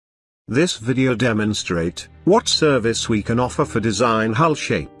This video demonstrate what service we can offer for design hull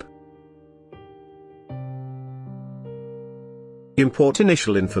shape. Import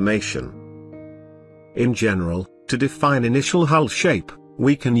initial information. In general, to define initial hull shape,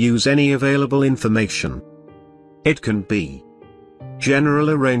 we can use any available information. It can be general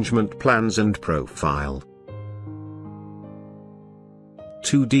arrangement plans and profile,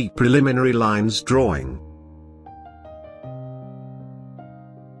 2D preliminary lines drawing,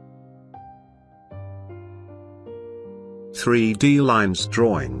 (3D lines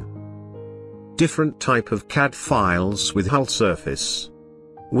drawing), different type of CAD files with hull surface.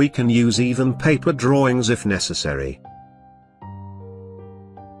 We can use even paper drawings if necessary.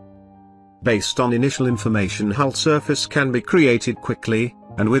 Based on initial information, hull surface can be created quickly,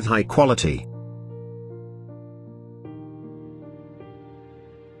 and with high quality.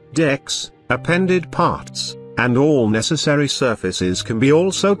 Decks, appended parts, and all necessary surfaces can be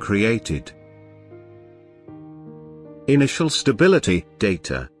also created. Initial stability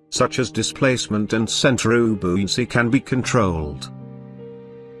data, such as displacement and center of buoyancy, can be controlled.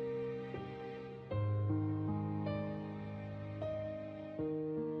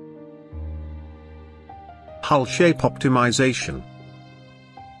 Hull shape optimization.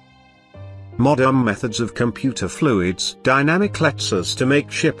 Modern methods of computer fluids dynamic lets us to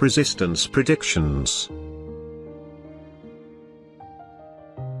make ship resistance predictions.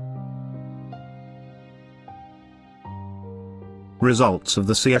 Results of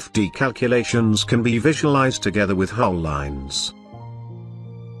the CFD calculations can be visualized together with hull lines.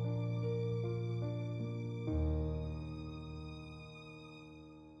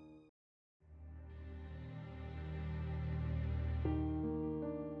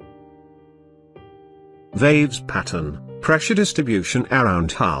 Waves pattern, pressure distribution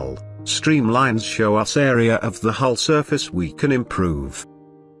around hull, streamlines show us area of the hull surface we can improve.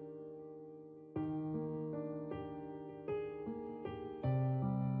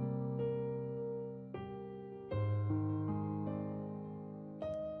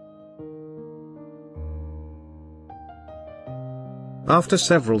 After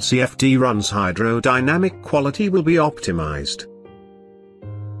several CFD runs, hydrodynamic quality will be optimized.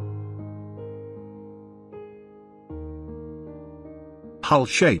 Hull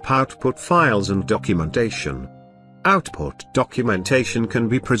shape output files and documentation. Output documentation can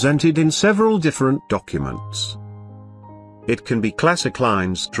be presented in several different documents. It can be classic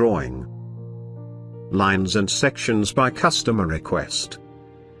lines drawing, lines and sections by customer request,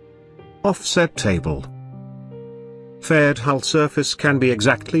 offset table. Faired hull surface can be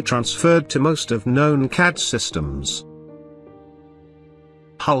exactly transferred to most of known CAD systems.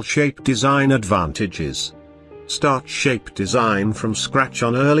 Hull shape design advantages. Start shape design from scratch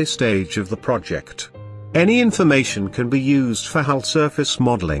on early stage of the project. Any information can be used for hull surface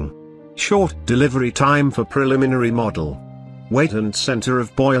modeling. Short delivery time for preliminary model. Weight and center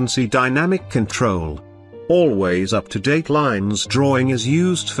of buoyancy dynamic control. Always up-to-date lines drawing is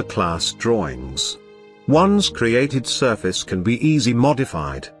used for class drawings. Once created surface can be easy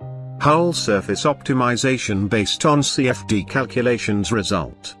modified. Hull surface optimization based on CFD calculations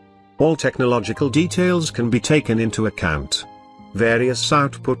result. All technological details can be taken into account. Various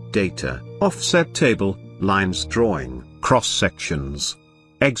output data, offset table, lines drawing, cross-sections.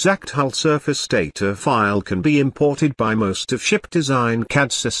 Exact hull surface data file can be imported by most of ship design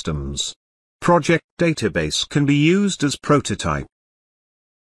CAD systems. Project database can be used as prototype.